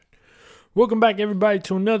Welcome back, everybody,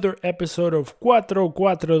 to another episode of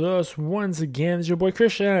 442. Once again, it's your boy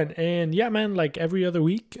Christian. And yeah, man, like every other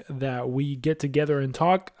week that we get together and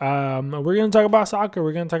talk, we're going to talk about soccer.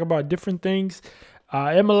 We're going to talk about different things.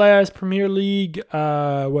 MLS, Premier League,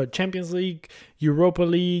 Champions League, Europa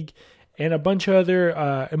League, and a bunch of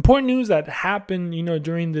other important news that happened,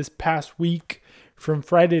 during this past week from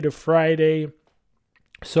Friday to Friday.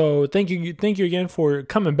 So thank you again for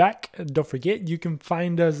coming back. Don't forget, you can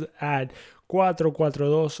find us at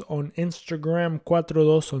 442 on Instagram,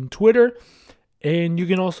 42 on Twitter, and you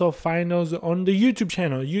can also find us on the YouTube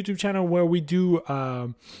channel where we do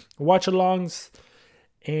watch-alongs,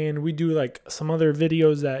 and we do like some other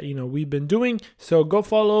videos that we've been doing. So go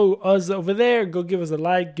follow us over there. Go give us a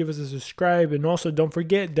like, give us a subscribe, and also don't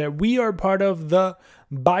forget that we are part of the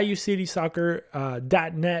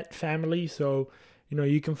BayouCitySoccer.net family. So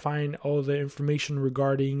you can find all the information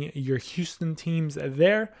regarding your Houston teams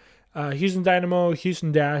there. Houston Dynamo,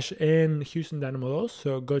 Houston Dash, and Houston Dynamo 2.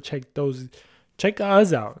 So go check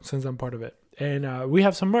us out since I'm part of it. And we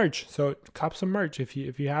have some merch. So cop some merch if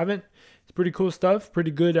you haven't. It's pretty cool stuff.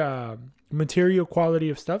 Pretty good material quality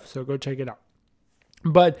of stuff. So go check it out.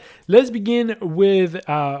 But let's begin with,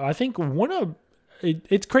 I think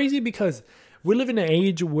it's crazy because we live in an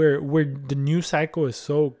age where the news cycle is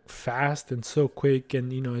so fast and so quick,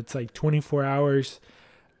 and it's like 24 hours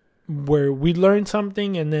where we learn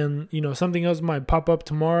something and then something else might pop up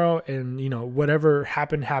tomorrow, and whatever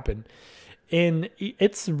happened. And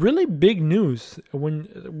it's really big news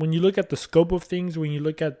when you look at the scope of things, when you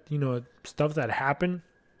look at stuff that happened.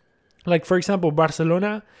 Like, for example,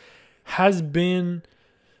 Barcelona has been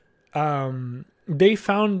they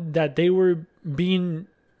found that they were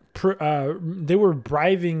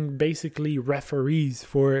bribing basically referees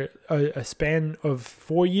for a span of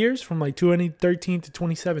 4 years, from like 2013 to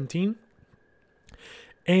 2017.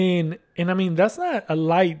 And I mean, that's not a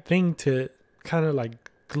light thing to kind of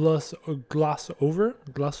like gloss over,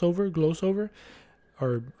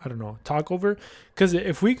 or I don't know, talk over. Because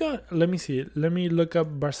if we got, let me look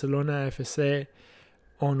up Barcelona FSA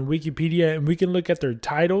on Wikipedia, and we can look at their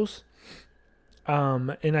titles.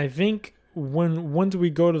 And I think once we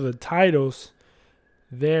go to the titles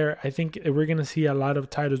there, I think we're going to see a lot of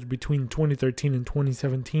titles between 2013 and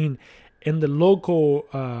 2017 in the local,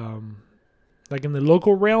 like in the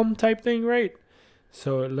local realm type thing, right?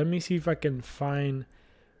 So let me see if I can find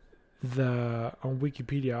on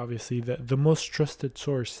Wikipedia, obviously, the most trusted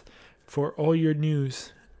source for all your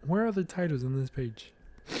news. Where are the titles on this page?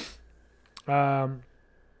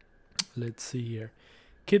 Let's see here.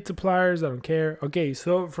 Kit suppliers, I don't care. Okay,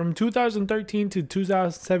 so from 2013 to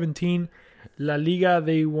 2017, La Liga,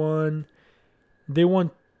 they won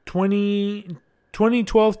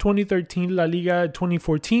 2012, 2013 La Liga,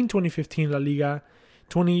 2014, 2015 La Liga,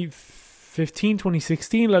 2015,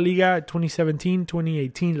 2016 La Liga, 2017,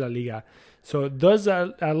 2018 La Liga. So those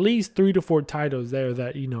are at least 3 to 4 titles there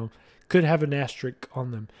that, could have an asterisk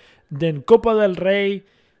on them. Then Copa del Rey,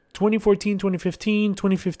 2014, 2015,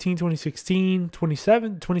 2015, 2016,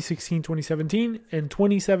 2016, 2017, and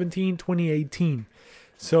 2017, 2018.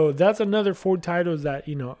 So that's another 4 titles that,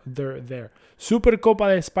 they're there. Supercopa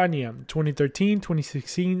de España, 2013,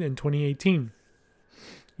 2016, and 2018.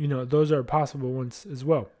 Those are possible ones as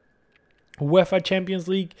well. UEFA Champions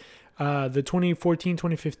League, the 2014,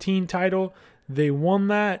 2015 title, they won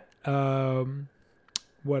that.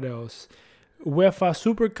 What else? UEFA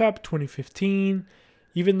Super Cup, 2015.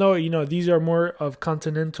 Even though, these are more of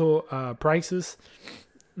continental prices,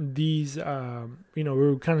 these,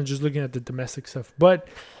 we're kind of just looking at the domestic stuff. But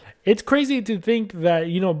it's crazy to think that,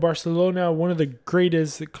 Barcelona, one of the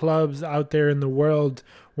greatest clubs out there in the world,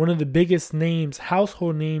 one of the biggest names,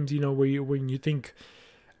 household names, when you think,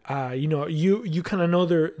 you kind of know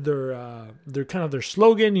their kind of their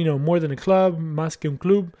slogan, more than a club, más que un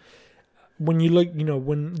club. When you look,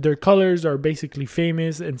 when their colors are basically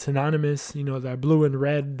famous and synonymous, the blue and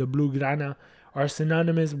red, the blue grana, are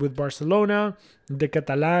synonymous with Barcelona, the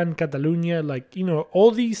Catalan, Catalunya, like, all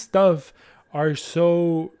these stuff are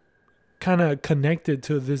so kind of connected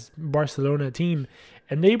to this Barcelona team.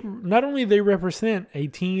 And they not only they represent a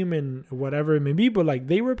team and whatever it may be, but like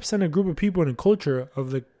they represent a group of people and a culture of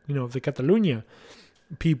the, of the Catalunya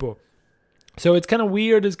people. So it's kind of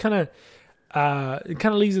weird. It's kind of, it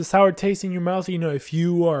kind of leaves a sour taste in your mouth, if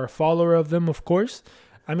you are a follower of them, of course.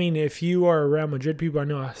 I mean, if you are Real Madrid people, I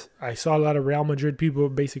know I saw a lot of Real Madrid people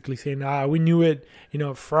basically saying, we knew it,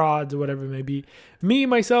 frauds or whatever it may be. Me,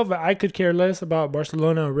 myself, I could care less about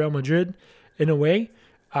Barcelona or Real Madrid in a way.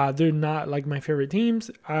 They're not like my favorite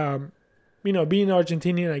teams. Being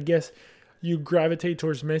Argentinian, I guess you gravitate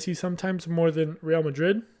towards Messi sometimes more than Real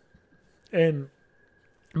Madrid. And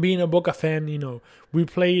being a Boca fan, we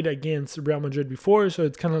played against Real Madrid before, so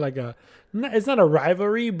it's kind of like it's not a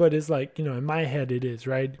rivalry, but it's like, in my head it is,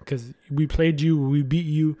 right? Because we played you, we beat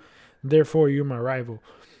you, therefore you're my rival.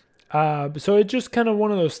 So it's just kind of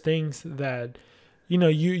one of those things that,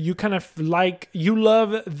 you kind of like, you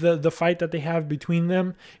love the fight that they have between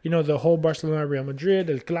them, the whole Barcelona, Real Madrid,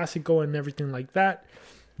 El Clásico and everything like that.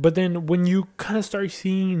 But then when you kind of start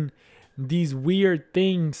seeing these weird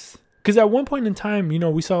things, because at one point in time,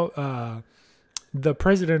 we saw the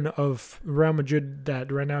president of Real Madrid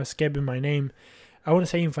that right now is escaping my name. I want to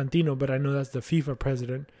say Infantino, but I know that's the FIFA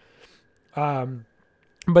president.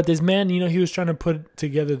 But this man, he was trying to put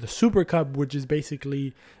together the Super Cup, which is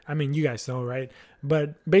basically, I mean, you guys know, right?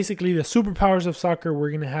 But basically the superpowers of soccer, we're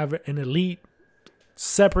going to have an elite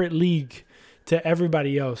separate league to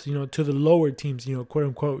everybody else, to the lower teams, quote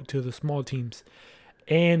unquote, to the small teams.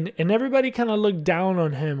 And everybody kind of looked down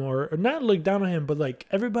on him, or not looked down on him, but like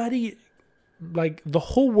everybody, like the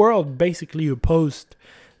whole world basically opposed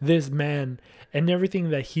this man and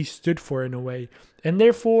everything that he stood for in a way. And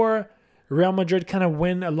therefore, Real Madrid kind of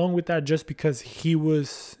went along with that just because he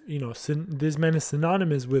was, this man is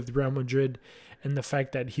synonymous with Real Madrid and the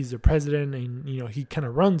fact that he's the president and, he kind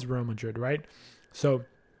of runs Real Madrid, right? So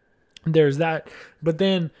there's that. But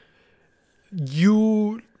then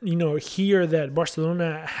you hear that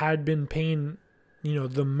Barcelona had been paying,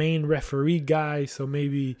 the main referee guy. So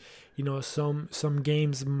maybe, some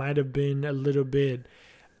games might have been a little bit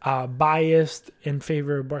biased in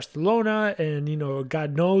favor of Barcelona. And,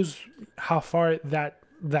 God knows how far that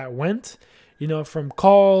went, from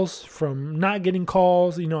calls, from not getting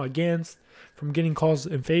calls, against, from getting calls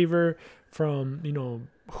in favor, from,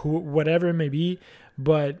 whatever it may be.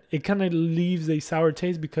 But it kind of leaves a sour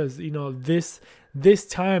taste because, this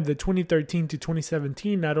time, the 2013 to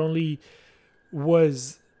 2017, not only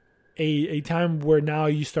was a time where now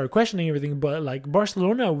you start questioning everything, but like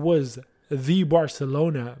Barcelona was the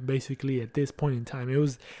Barcelona basically at this point in time. It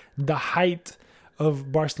was the height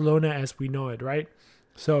of Barcelona as we know it, right?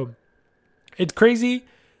 So it's crazy,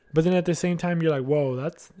 but then at the same time, you're like, whoa,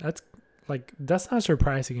 that's not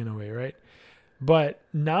surprising in a way, right? But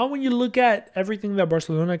now when you look at everything that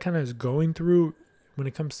Barcelona kind of is going through when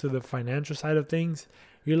it comes to the financial side of things,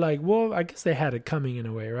 you're like, well, I guess they had it coming in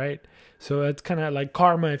a way, right? So it's kind of like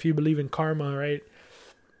karma, if you believe in karma, right?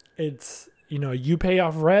 It's, you pay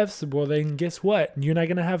off refs, well, then guess what? You're not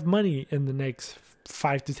going to have money in the next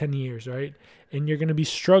 5 to 10 years, right? And you're going to be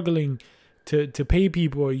struggling to pay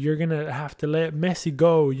people. You're going to have to let Messi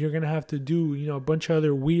go. You're going to have to do, a bunch of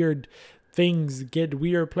other weird things, get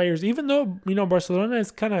weird players, even though, Barcelona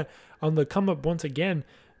is kind of on the come up once again.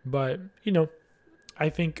 But, I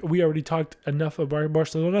think we already talked enough about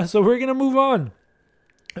Barcelona, so we're going to move on.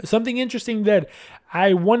 Something interesting that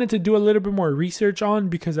I wanted to do a little bit more research on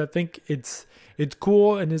because I think it's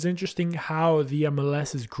cool and it's interesting how the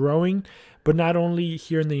MLS is growing, but not only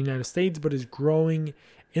here in the United States, but is growing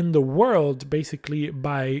in the world basically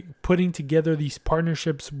by putting together these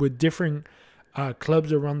partnerships with different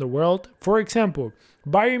clubs around the world. For example,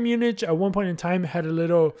 Bayern Munich at one point in time had a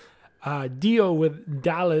little deal with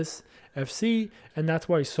Dallas FC, and that's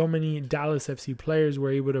why so many Dallas FC players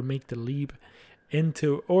were able to make the leap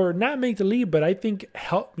into, or not make the leap, but I think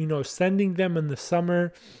help, sending them in the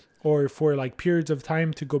summer or for like periods of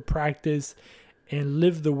time to go practice and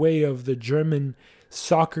live the way of the German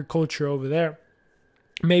soccer culture over there.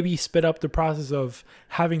 Maybe sped up the process of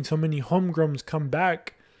having so many homegrowns come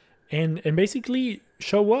back and basically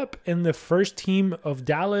show up in the first team of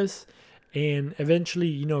Dallas and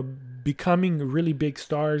eventually, becoming really big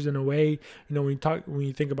stars in a way. When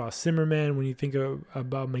you think about Zimmerman, when you think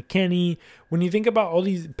about McKennie, when you think about all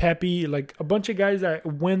these Pepe, like a bunch of guys that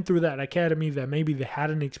went through that academy that maybe they had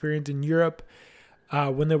an experience in Europe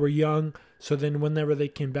when they were young. So then whenever they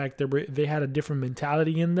came back, they had a different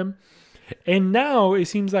mentality in them. And now it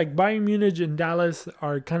seems like Bayern Munich and Dallas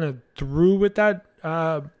are kind of through with that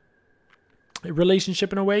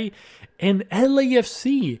relationship in a way. And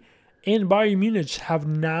LAFC and Bayern Munich have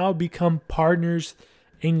now become partners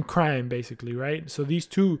in crime, basically, right? So these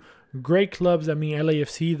two great clubs,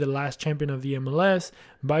 LAFC, the last champion of the MLS,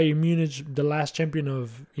 Bayern Munich, the last champion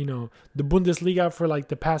of, the Bundesliga for like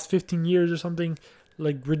the past 15 years or something,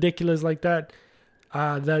 like ridiculous like that,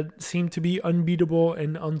 that seem to be unbeatable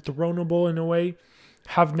and unthronable in a way,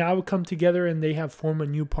 have now come together and they have formed a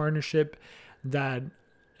new partnership that,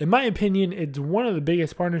 in my opinion, it's one of the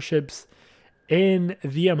biggest partnerships in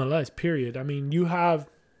the MLS, period. You have,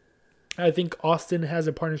 I think Austin has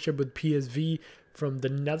a partnership with PSV from the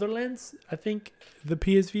Netherlands, I think the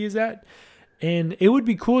PSV is at. And it would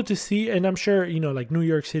be cool to see, and I'm sure, like New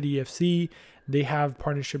York City FC, they have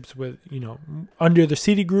partnerships with, under the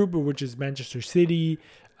City Group, which is Manchester City,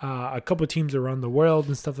 a couple teams around the world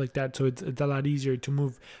and stuff like that. So it's a lot easier to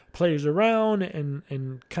move players around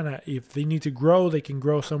and kind of, if they need to grow, they can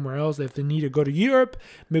grow somewhere else. If they need to go to Europe,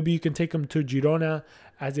 maybe you can take them to Girona,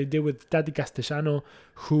 as they did with Tati Castellano,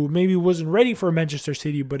 who maybe wasn't ready for Manchester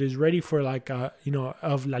City, but is ready for like a,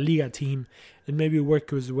 of La Liga team, and maybe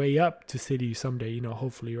work his way up to City someday,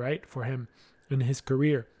 hopefully, right, for him in his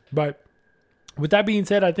career. But with that being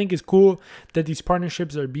said, I think it's cool that these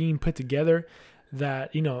partnerships are being put together,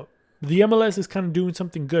 that, the MLS is kind of doing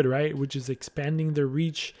something good, right, which is expanding their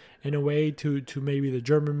reach in a way to maybe the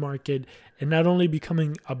German market, and not only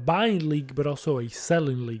becoming a buying league, but also a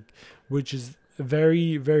selling league, which is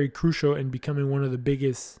very, very crucial in becoming one of the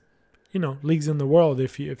biggest, leagues in the world,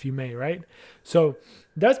 if you may, right? So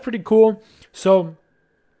that's pretty cool. So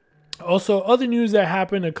also, other news that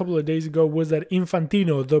happened a couple of days ago was that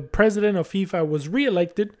Infantino, the president of FIFA, was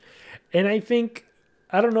reelected. And I think,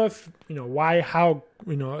 I don't know if, why, how,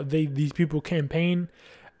 these people campaign.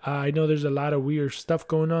 I know there's a lot of weird stuff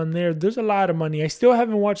going on there. There's a lot of money. I still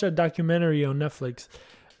haven't watched that documentary on Netflix.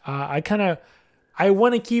 I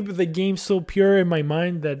want to keep the game so pure in my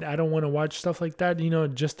mind that I don't want to watch stuff like that,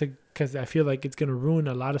 just because I feel like it's going to ruin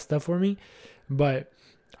a lot of stuff for me. But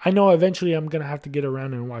I know eventually I'm going to have to get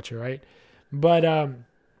around and watch it, right? But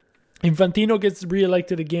Infantino gets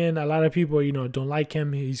reelected again. A lot of people, don't like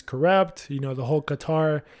him. He's corrupt. The whole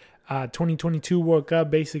Qatar 2022 World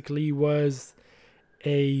Cup basically was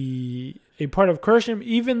a part of corruption,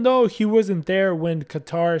 even though he wasn't there when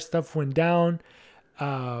Qatar stuff went down.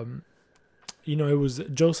 It was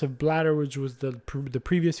Joseph Blatter, which was the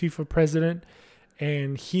previous FIFA president.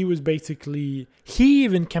 And he was he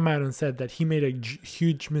even came out and said that he made a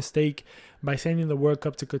huge mistake by sending the World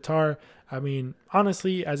Cup to Qatar. I mean,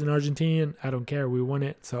 honestly, as an Argentinian, I don't care. We won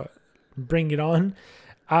it, so bring it on.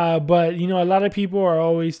 But, a lot of people are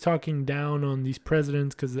always talking down on these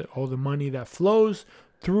presidents because of all the money that flows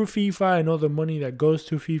through FIFA and all the money that goes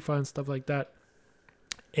to FIFA and stuff like that.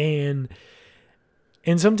 And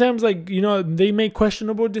sometimes, they make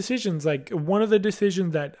questionable decisions. Like, one of the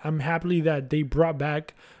decisions that I'm happy that they brought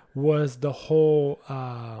back was the whole...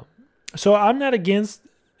 so I'm not against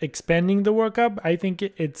expanding the World Cup. I think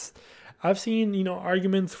it's... I've seen,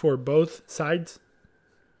 arguments for both sides.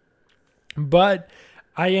 But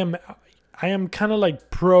I am kind of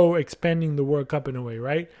like pro expanding the World Cup in a way,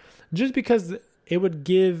 right? Just because it would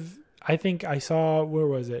give... I think I saw... Where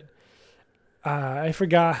was it? I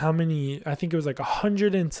forgot how many. I think it was like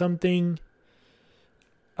 100 and something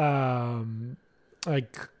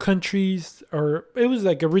countries, or it was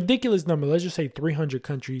like a ridiculous number. Let's just say 300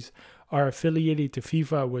 countries are affiliated to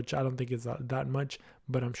FIFA, which I don't think is that much,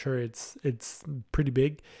 but I'm sure it's pretty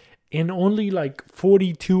big. And only like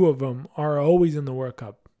 42 of them are always in the World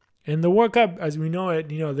Cup. And the World Cup, as we know it,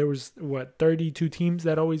 there was 32 teams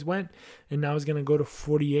that always went, and now it's going to go to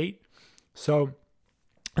 48. So,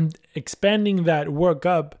 and expanding that World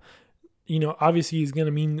Cup, obviously is going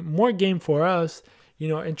to mean more game for us.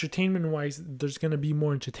 Entertainment-wise, there's going to be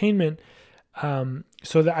more entertainment.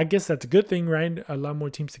 So I guess that's a good thing, right? A lot more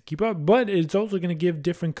teams to keep up. But it's also going to give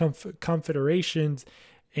different confederations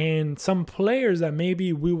and some players that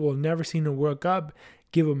maybe we will never see in the World Cup,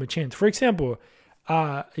 give them a chance. For example,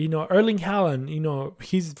 Erling Haaland,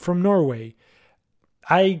 he's from Norway.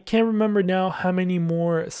 I can't remember now how many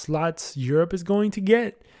more slots Europe is going to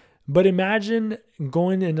get, but imagine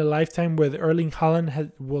going in a lifetime where Erling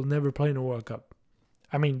Haaland will never play in a World Cup.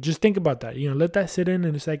 I mean, just think about that. Let that sit in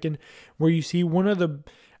a second, where you see one of the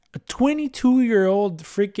 22-year-old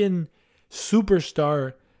freaking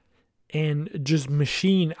superstar and just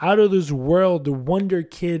machine, out of this world, the wonder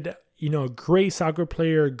kid, great soccer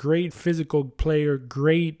player, great physical player,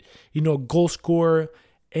 great, goal scorer.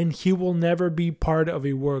 And he will never be part of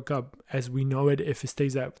a World Cup as we know it if it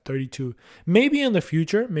stays at 32. Maybe in the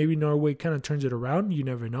future, maybe Norway kind of turns it around. You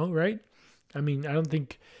never know, right? I mean, I don't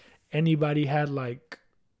think anybody had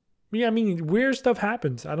weird stuff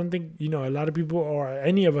happens. I don't think, a lot of people or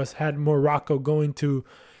any of us had Morocco going to,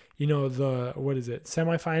 the,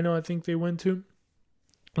 semifinal I think they went to.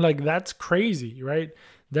 Like, that's crazy, right?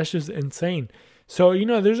 That's just insane. So,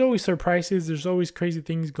 there's always surprises. There's always crazy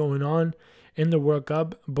things going on in the World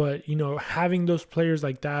Cup, but having those players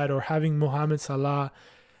like that, or having Mohamed Salah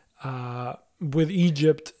with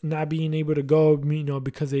Egypt not being able to go,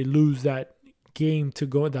 because they lose that game to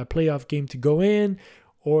go, that playoff game to go in,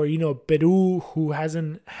 or Peru, who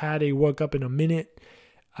hasn't had a World Cup in a minute,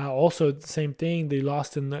 Also, the same thing. They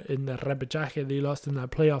lost in the repechaje. They lost in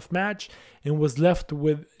that playoff match and was left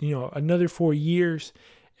with another 4 years.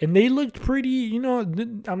 And they looked pretty.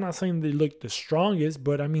 I'm not saying they looked the strongest,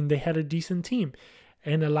 but I mean they had a decent team.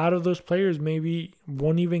 And a lot of those players maybe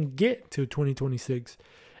won't even get to 2026.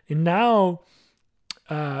 And now,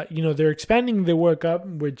 they're expanding the World Cup,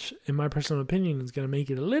 which in my personal opinion is going to make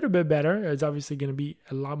it a little bit better. It's obviously going to be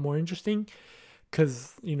a lot more interesting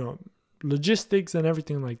because, logistics and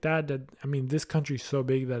everything like that. This country is so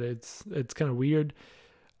big that it's kind of weird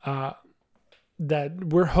that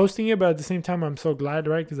we're hosting it, but at the same time, I'm so glad,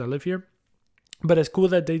 right? Because I live here. But it's cool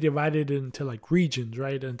that they divided it into like regions,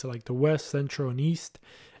 right? Into like the West, Central, and East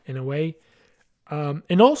in a way.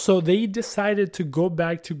 And also they decided to go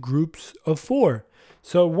back to groups of 4.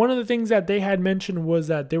 So one of the things that they had mentioned was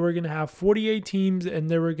that they were going to have 48 teams and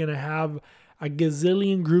they were going to have a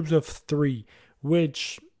gazillion groups of 3,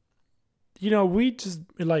 which, we just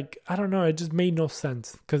I don't know. It just made no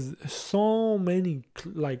sense because so many,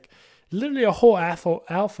 literally a whole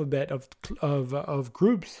alphabet of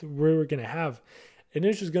groups we were going to have. And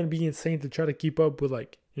it's just going to be insane to try to keep up with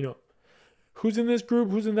who's in this group,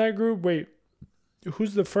 who's in that group. Wait,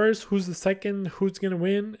 who's the first, who's the second, who's going to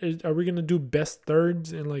win? Are we going to do best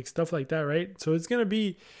thirds and stuff like that, right? So it was going to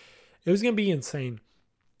be insane.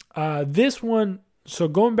 This one, so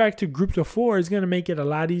going back to groups of 4 is going to make it a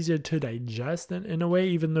lot easier to digest in a way,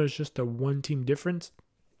 even though it's just a 1-team difference.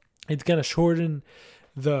 It's going to shorten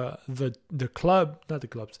the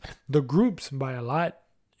groups by a lot,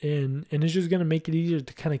 and it's just gonna make it easier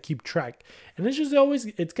to kind of keep track. And it's just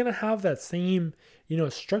it's gonna have that same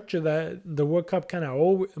structure that the World Cup kind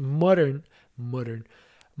of modern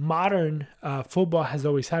football has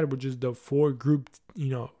always had, which is the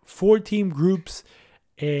 4-team groups,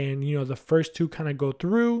 and the first 2 kind of go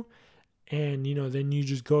through, and then you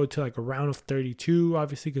just go to a round of 32,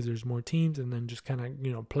 obviously because there's more teams, and then just kind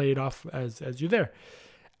of play it off as you're there.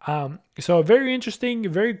 So very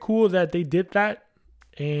interesting, very cool that they did that,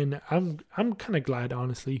 and I'm kind of glad,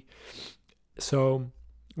 honestly. So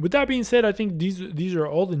with that being said, I think these are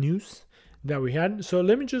all the news that we had. So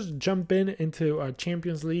let me just jump into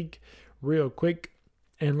Champions League real quick,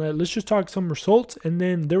 and let's just talk some results. And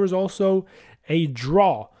then there was also a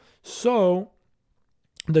draw. So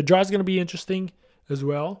the draw is going to be interesting as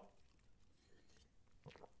well.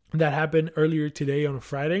 That happened earlier today on a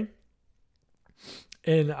Friday.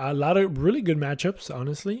 And a lot of really good matchups,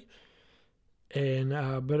 honestly. And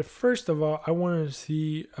but first of all, I want to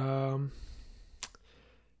see.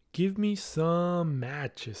 Give me some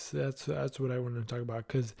matches. That's what I want to talk about,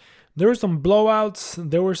 because there were some blowouts.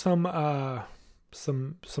 There were some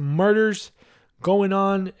murders going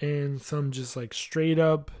on, and some just straight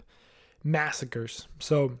up massacres.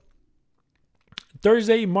 So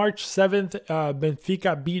Thursday, March 7th,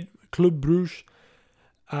 Benfica beat Club Brugge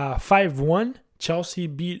 5-1. Chelsea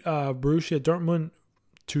beat Borussia Dortmund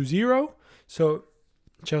 2-0. So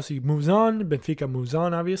Chelsea moves on. Benfica moves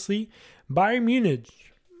on, obviously. Bayern Munich,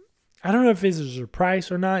 I don't know if it's a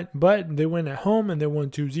surprise or not, but they went at home and they won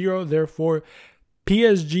 2-0. Therefore,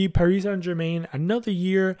 PSG, Paris Saint-Germain, another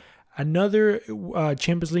year, another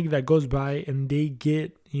Champions League that goes by, and they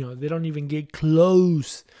get, they don't even get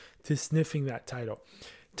close to sniffing that title.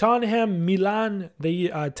 Tottenham, Milan, they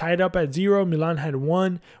tied up at 0. Milan had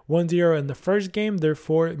won 1-0 in the first game.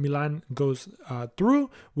 Therefore, Milan goes through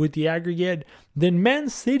with the aggregate. Then Man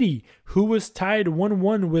City, who was tied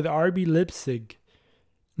 1-1 with RB Leipzig.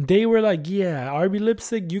 They were like, yeah, RB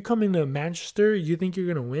Leipzig, you come into Manchester, you think you're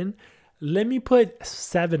going to win? Let me put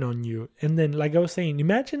 7 on you. And then, like I was saying,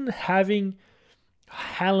 imagine having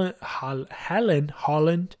Haaland,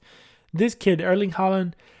 this kid, Erling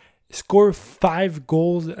Haaland, score 5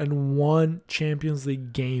 goals in one Champions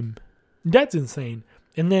League game. That's insane.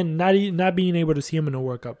 And then not being able to see him in a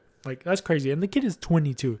World Cup. That's crazy. And the kid is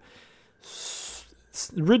 22.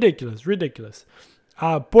 Ridiculous.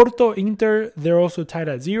 Porto, Inter, they're also tied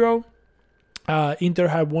at 0. Inter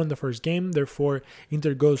had won the first game. Therefore,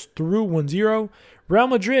 Inter goes through 1-0. Real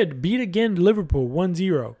Madrid beat again Liverpool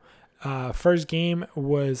 1-0. First game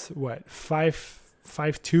was,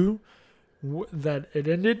 5-2 that it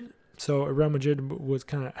ended. So Real Madrid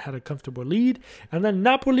had a comfortable lead. And then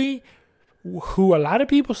Napoli, who a lot of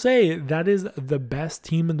people say that is the best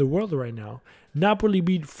team in the world right now. Napoli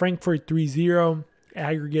beat Frankfurt 3-0,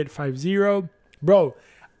 aggregate 5-0. Bro,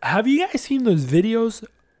 have you guys seen those videos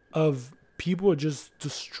of people just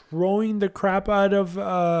destroying the crap out of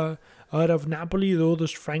Napoli, all those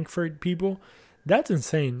Frankfurt people? That's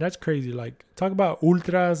insane. That's crazy. Talk about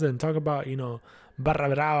ultras and talk about,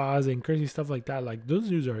 barra bravas and crazy stuff like that. Those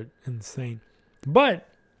dudes are insane. But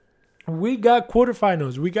we got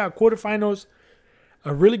quarterfinals.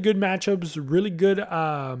 Really good matchups. Really good.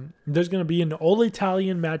 There's going to be an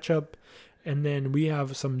all-Italian matchup. And then we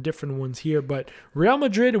have some different ones here. But Real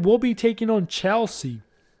Madrid will be taking on Chelsea.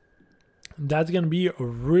 That's going to be a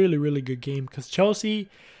really, really good game. Because Chelsea,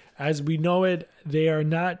 as we know it, they are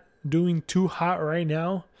not doing too hot right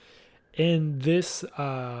now in this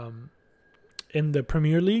in the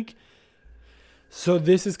Premier League. So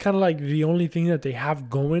this is kind of like the only thing that they have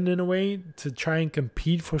going in a way to try and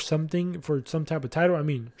compete for something, for some type of title. I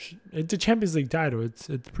mean, it's a Champions League title. It's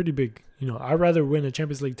pretty big. I'd rather win a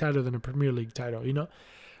Champions League title than a Premier League title,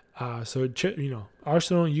 So,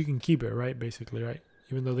 Arsenal, you can keep it, right? Basically, right?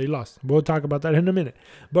 Even though they lost. We'll talk about that in a minute.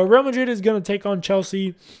 But Real Madrid is going to take on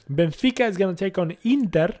Chelsea. Benfica is going to take on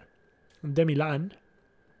Inter de Milan.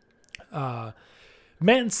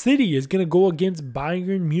 Man City is going to go against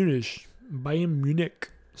Bayern Munich.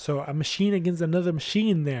 So a machine against another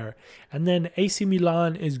machine there. And then AC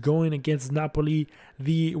Milan is going against Napoli.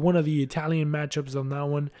 One of the Italian matchups on that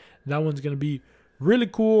one. That one's going to be really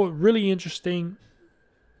cool, really interesting.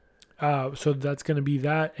 So that's going to be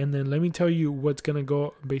that. And then let me tell you what's going to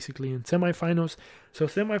go basically in semifinals. So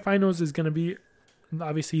semifinals is going to be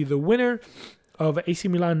obviously the winner of AC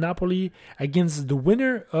Milan Napoli against the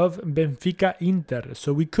winner of Benfica Inter.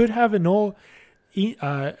 So we could have an all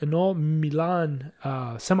Milan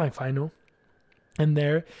semifinal in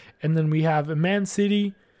there, and then we have Man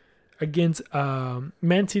City against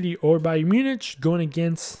Man City or Bayern Munich going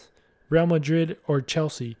against Real Madrid or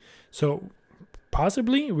Chelsea. So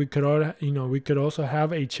possibly we could also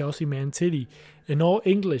have a Chelsea Man City, an all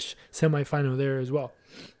English semifinal there as well.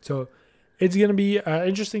 So it's gonna be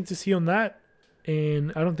interesting to see on that,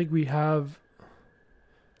 and I don't think we have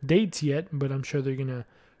dates yet, but I'm sure they're gonna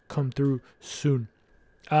come through soon.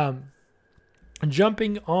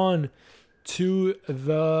 Jumping on to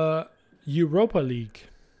the Europa League.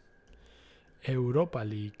 I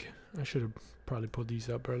should have probably pulled these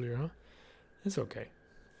up earlier, huh? It's okay.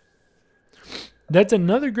 That's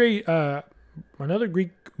another great week of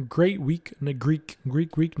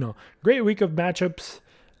matchups.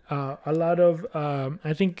 A lot of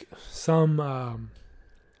I think some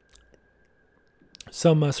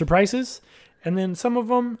surprises. And then some of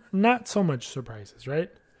them, not so much surprises,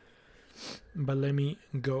 right? But let me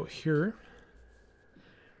go here.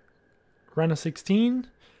 Round of 16.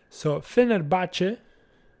 So Fenerbahce,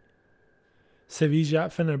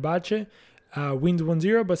 Fenerbahce wins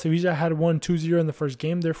 1-0, but Sevilla had won 2-0 in the first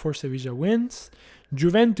game. Therefore, Sevilla wins.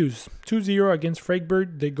 Juventus, 2-0 against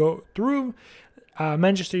Freiburg. They go through.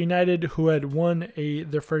 Manchester United, who had won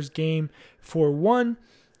their first game 4-1,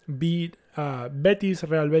 beat Real Betis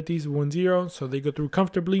 1-0, so they go through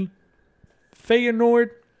comfortably.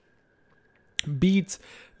 Feyenoord beats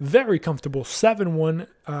very comfortable 7-1.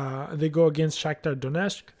 They go against Shakhtar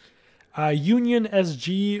Donetsk. Union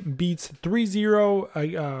SG beats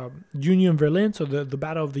 3-0 Union Berlin, so the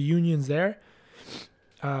battle of the unions there.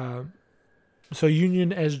 So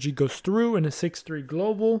Union SG goes through in a 6-3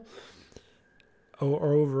 global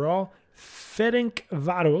or overall.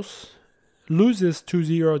 Ferencváros loses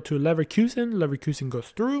 2-0 to Leverkusen. Leverkusen goes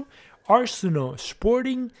through. Arsenal,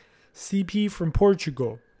 Sporting CP from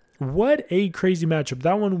Portugal. What a crazy matchup.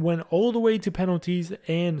 That one went all the way to penalties,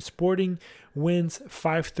 and Sporting wins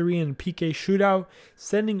 5-3 in PK shootout,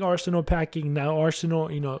 sending Arsenal packing. Now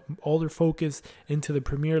Arsenal, all their focus into the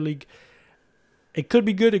Premier League. It could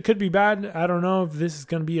be good. It could be bad. I don't know if this is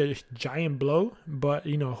going to be a giant blow, but,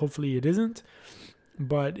 hopefully it isn't.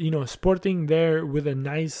 But, Sporting there with a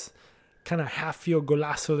nice kind of half-field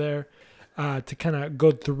golazo there to kind of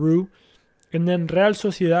go through. And then Real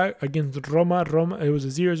Sociedad against Roma. It was a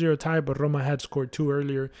 0-0 tie, but Roma had scored 2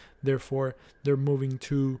 earlier. Therefore, they're moving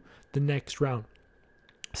to the next round.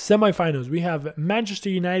 Semifinals, we have Manchester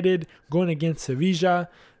United going against Sevilla,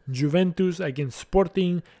 Juventus against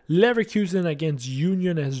Sporting, Leverkusen against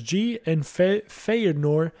Union SG, and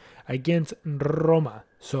Feyenoord against Roma.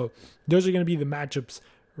 So those are going to be the matchups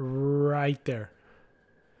right there.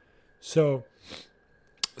 So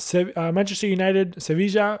Manchester United,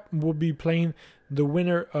 Sevilla will be playing the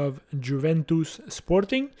winner of Juventus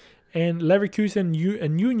Sporting, and Leverkusen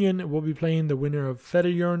and Union will be playing the winner of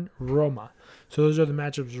Feyenoord Roma. So those are the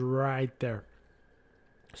matchups right there.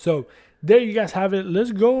 So there you guys have it.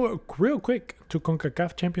 Let's go real quick to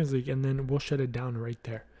CONCACAF Champions League, and then we'll shut it down right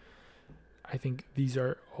there. I think these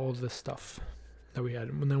are all the stuff that we had.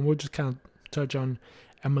 And then we'll just kind of touch on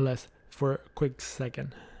MLS for a quick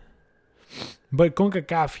second. But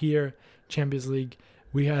CONCACAF here, Champions League,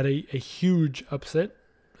 we had a huge upset,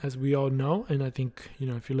 as we all know. And I think,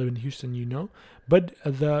 if you live in Houston, you know. But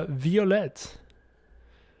the Violets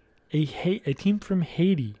a team from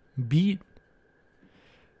Haiti beat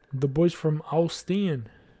the boys from Austin.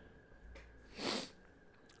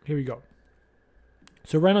 Here we go.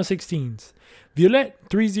 So round of 16s. Violet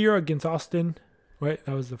 3-0 against Austin. Right,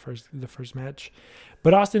 that was the first match.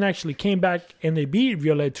 But Austin actually came back and they beat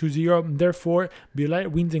Violet 2-0. Therefore,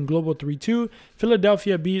 Violet wins in Global 3-2.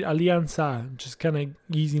 Philadelphia beat Alianza. Just kind of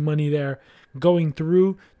easy money there. Going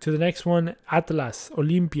through to the next one, Atlas,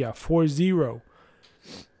 Olimpia 4-0.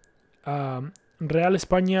 Real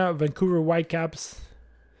España, Vancouver Whitecaps.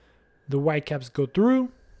 The Whitecaps go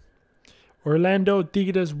through. Orlando,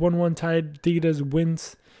 Tigres 1-1 tied. Tigres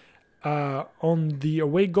wins on the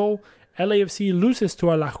away goal. LAFC loses to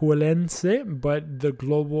Alajuelense, but the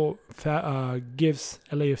Global gives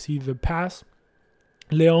LAFC the pass.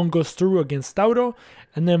 León goes through against Tauro.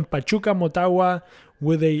 And then Pachuca Motagua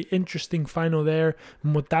with a interesting final there.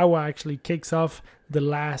 Motagua actually kicks off the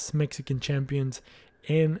last Mexican champions,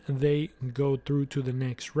 and they go through to the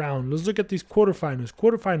next round. Let's look at these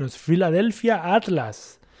quarterfinals. Philadelphia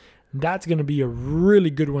Atlas. That's going to be a really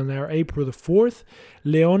good one there. April the 4th.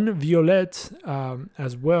 León Violet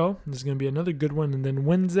as well. This is going to be another good one. And then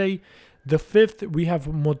Wednesday the 5th, we have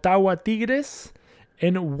Motagua Tigres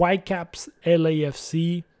and Whitecaps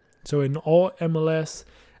LAFC. So an all MLS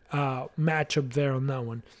matchup there on that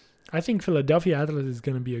one. I think Philadelphia Atlas is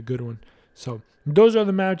going to be a good one. So those are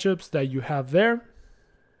the matchups that you have there.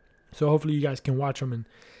 So hopefully you guys can watch them and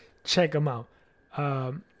check them out.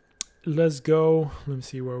 Let's go. Let me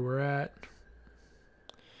see where we're at.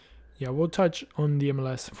 Yeah, we'll touch on the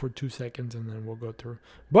MLS for 2 seconds and then we'll go through.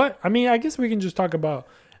 But, I mean, I guess we can just talk about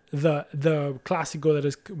the Clásico that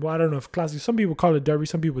is, well, I don't know if Clásico, some people call it Derby,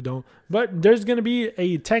 some people don't. But there's going to be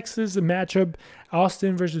a Texas matchup,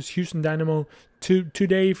 Austin versus Houston Dynamo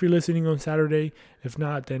today if you're listening on Saturday. If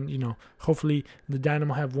not, then, you know, hopefully the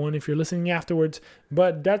Dynamo have won if you're listening afterwards.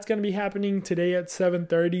 But that's going to be happening today at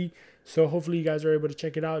 7:30. So hopefully you guys are able to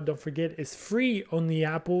check it out. Don't forget, it's free on the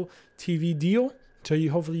Apple TV deal. So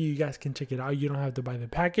hopefully you guys can check it out. You don't have to buy the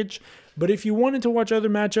package. But if you wanted to watch other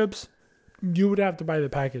matchups, you would have to buy the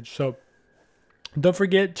package. So don't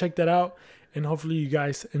forget, check that out. And hopefully you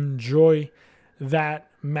guys enjoy that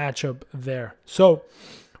matchup there. So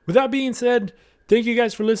with that being said, thank you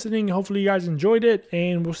guys for listening. Hopefully you guys enjoyed it.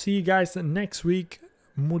 And we'll see you guys next week.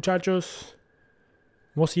 Muchachos,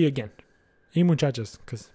 we'll see you again. Y muchachos, because